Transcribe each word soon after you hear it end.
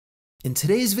In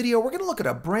today's video, we're going to look at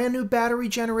a brand new battery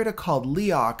generator called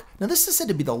LEOCH. Now this is said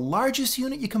to be the largest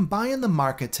unit you can buy in the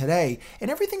market today, and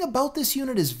everything about this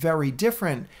unit is very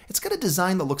different. It's got a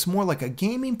design that looks more like a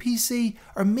gaming PC,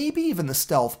 or maybe even the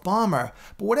stealth bomber.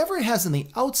 But whatever it has on the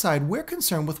outside, we're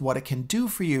concerned with what it can do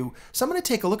for you. So I'm going to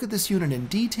take a look at this unit in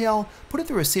detail, put it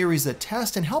through a series of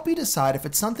tests, and help you decide if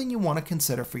it's something you want to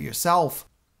consider for yourself.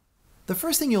 The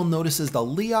first thing you'll notice is the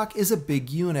LEOCH is a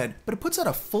big unit, but it puts out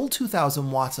a full 2000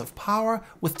 watts of power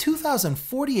with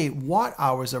 2048 watt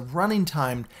hours of running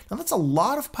time. Now that's a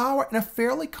lot of power in a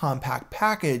fairly compact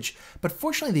package, but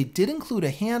fortunately they did include a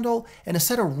handle and a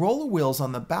set of roller wheels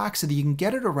on the back so that you can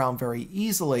get it around very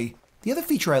easily. The other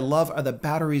feature I love are the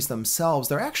batteries themselves.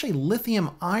 They're actually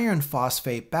lithium iron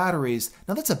phosphate batteries.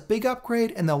 Now that's a big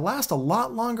upgrade and they'll last a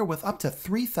lot longer with up to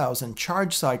 3000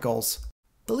 charge cycles.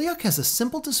 The LEOCH has a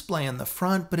simple display in the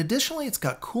front, but additionally it's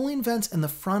got cooling vents in the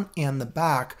front and the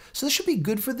back, so this should be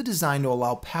good for the design to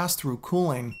allow pass-through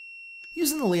cooling.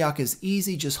 Using the LEOCH is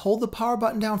easy, just hold the power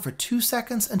button down for 2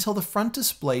 seconds until the front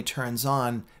display turns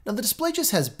on. Now the display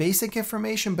just has basic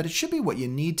information, but it should be what you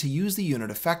need to use the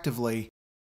unit effectively.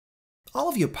 All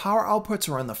of your power outputs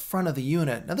are on the front of the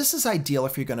unit. Now this is ideal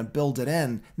if you're going to build it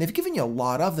in. They've given you a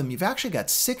lot of them. You've actually got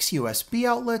 6 USB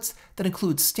outlets that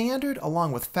include standard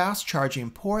along with fast charging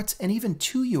ports and even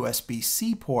 2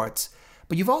 USB-C ports.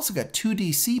 But you've also got 2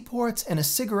 DC ports and a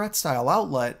cigarette style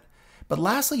outlet. But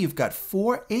lastly, you've got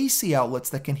 4 AC outlets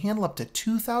that can handle up to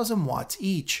 2000 watts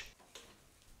each.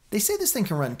 They say this thing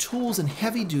can run tools and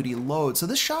heavy-duty loads, so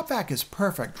this shop vac is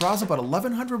perfect, draws about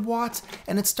 1100 watts,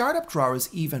 and its startup draw is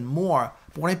even more.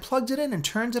 But when I plugged it in and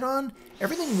turned it on,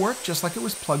 everything worked just like it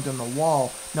was plugged in the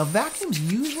wall. Now vacuums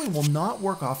usually will not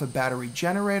work off a battery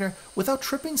generator without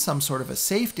tripping some sort of a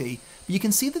safety, but you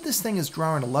can see that this thing is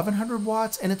drawing 1100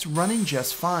 watts and it's running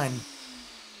just fine.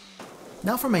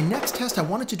 Now for my next test, I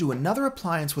wanted to do another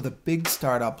appliance with a big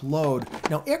startup load.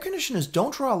 Now air conditioners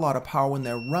don't draw a lot of power when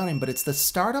they're running, but it's the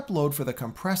startup load for the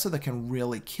compressor that can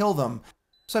really kill them.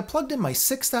 So I plugged in my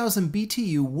 6000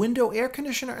 BTU window air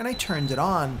conditioner and I turned it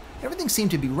on. Everything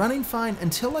seemed to be running fine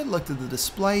until I looked at the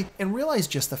display and realized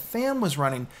just the fan was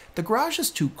running. The garage is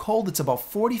too cold, it's about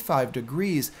 45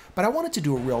 degrees, but I wanted to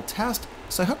do a real test,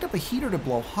 so I hooked up a heater to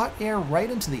blow hot air right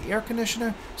into the air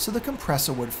conditioner so the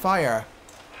compressor would fire.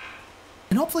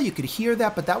 And hopefully you could hear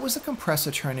that, but that was the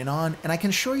compressor turning on, and I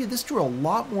can assure you this drew a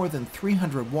lot more than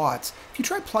 300 watts. If you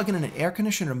try plugging in an air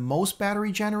conditioner in most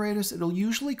battery generators, it'll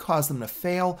usually cause them to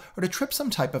fail or to trip some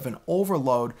type of an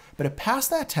overload, but it passed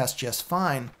that test just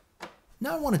fine.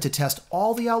 Now I wanted to test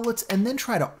all the outlets and then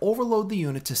try to overload the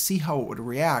unit to see how it would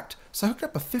react. So I hooked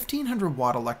up a 1500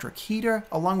 watt electric heater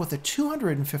along with a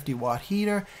 250 watt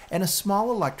heater and a small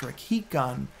electric heat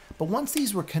gun. But once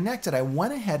these were connected, I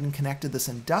went ahead and connected this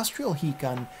industrial heat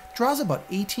gun, draws about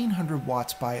 1800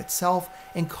 watts by itself,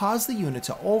 and caused the unit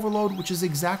to overload, which is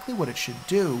exactly what it should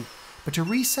do. But to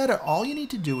reset it, all you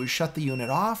need to do is shut the unit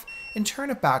off and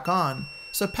turn it back on.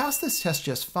 So it passed this test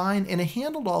just fine, and it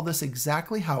handled all this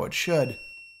exactly how it should.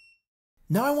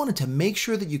 Now I wanted to make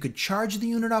sure that you could charge the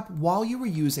unit up while you were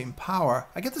using power.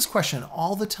 I get this question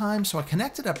all the time, so I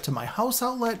connected up to my house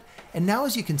outlet, and now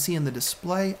as you can see in the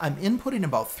display, I'm inputting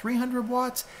about 300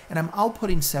 watts and I'm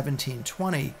outputting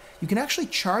 1720. You can actually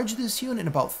charge this unit in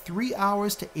about 3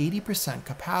 hours to 80%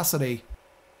 capacity.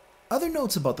 Other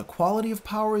notes about the quality of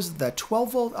power is that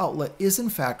 12 volt outlet is in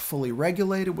fact fully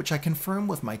regulated, which I confirmed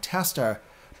with my tester.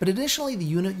 But additionally, the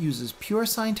unit uses pure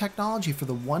sine technology for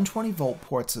the 120 volt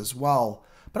ports as well.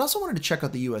 But I also wanted to check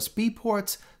out the USB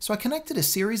ports, so I connected a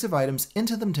series of items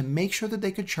into them to make sure that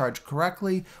they could charge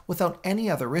correctly without any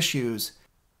other issues.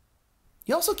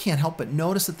 You also can't help but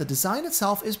notice that the design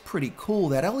itself is pretty cool.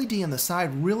 That LED on the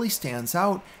side really stands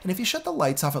out, and if you shut the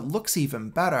lights off, it looks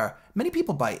even better. Many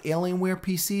people buy Alienware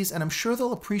PCs, and I'm sure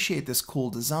they'll appreciate this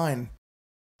cool design.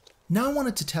 Now I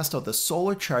wanted to test out the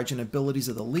solar charging abilities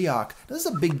of the LEOCH. Now, this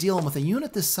is a big deal, and with a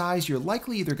unit this size, you're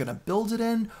likely either going to build it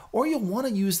in, or you'll want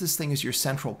to use this thing as your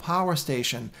central power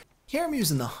station. Here I'm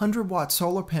using the 100 watt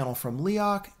solar panel from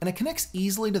LEOCH, and it connects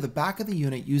easily to the back of the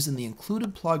unit using the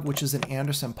included plug, which is an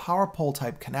Anderson power pole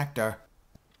type connector.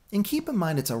 And keep in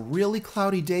mind, it's a really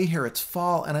cloudy day here, it's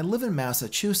fall, and I live in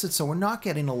Massachusetts, so we're not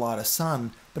getting a lot of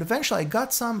sun. But eventually I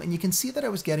got some, and you can see that I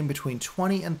was getting between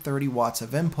 20 and 30 watts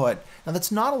of input. Now that's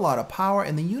not a lot of power,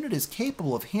 and the unit is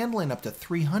capable of handling up to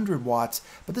 300 watts,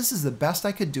 but this is the best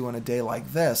I could do on a day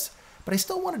like this. But I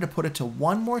still wanted to put it to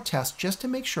one more test just to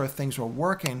make sure things were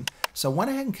working. So I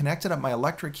went ahead and connected up my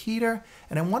electric heater,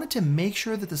 and I wanted to make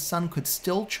sure that the sun could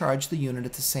still charge the unit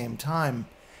at the same time.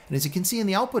 And as you can see in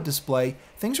the output display,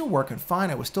 things were working fine.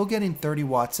 I was still getting 30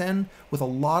 watts in with a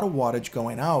lot of wattage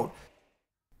going out.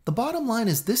 The bottom line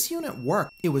is this unit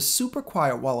worked. It was super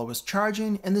quiet while it was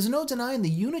charging, and there's no denying the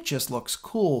unit just looks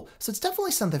cool, so it's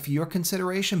definitely something for your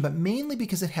consideration, but mainly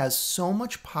because it has so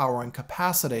much power and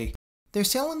capacity. They're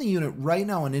selling the unit right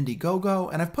now on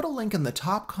Indiegogo, and I've put a link in the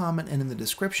top comment and in the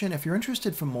description if you're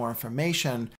interested for more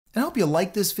information. And I hope you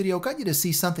liked this video, got you to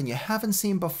see something you haven't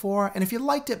seen before, and if you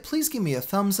liked it, please give me a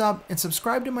thumbs up and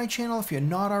subscribe to my channel if you're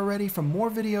not already for more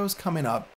videos coming up.